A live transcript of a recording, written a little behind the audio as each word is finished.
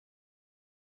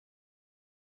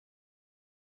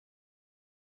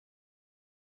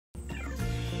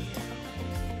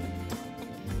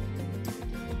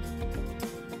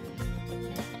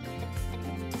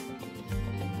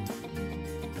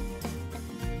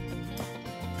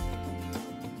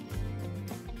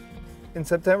In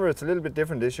September it's a little bit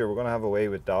different this year. We're going to have a way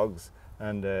with dogs,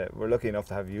 and we're lucky enough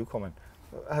to have you coming.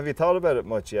 Have you thought about it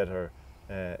much yet, or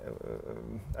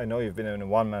I know you've been in a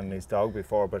one-man and his dog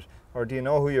before, but or do you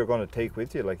know who you're going to take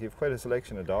with you? Like, you've quite a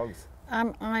selection of dogs.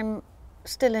 I'm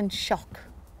still in shock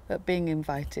at being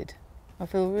invited. I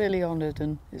feel really honoured,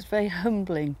 and it's very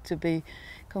humbling to be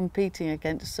competing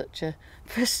against such a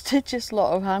prestigious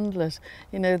lot of handlers,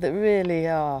 you know, that really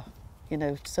are, you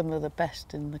know, some of the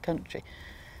best in the country.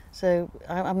 So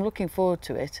I'm looking forward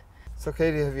to it. So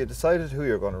Katy, have you decided who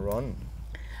you're going to run?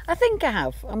 I think I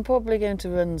have. I'm probably going to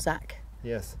run Zach.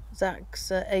 Yes.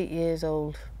 Zach's 8 years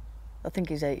old. I think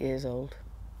he's 8 years old,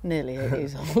 nearly 8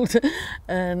 years old.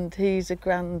 And he's a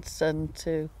grandson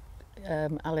to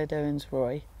Aled Owens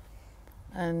Roy.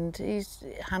 And he's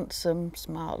a handsome,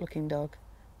 smart-looking dog,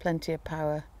 plenty of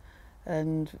power,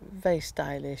 and very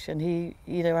stylish. And he,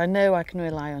 you know I can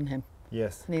rely on him.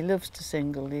 Yes. And he loves to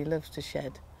single, he loves to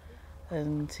shed.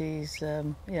 And he's,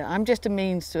 yeah, I'm just a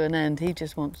means to an end. He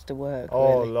just wants to work.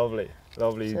 Oh, really. Lovely,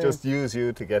 lovely. So, he just use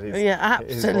you to get his. Yeah,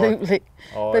 absolutely. His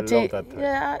oh, but I love that.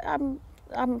 Yeah,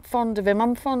 I'm fond of him.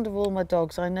 I'm fond of all my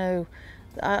dogs. I know,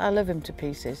 I love him to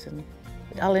pieces, and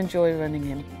I'll enjoy running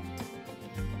him.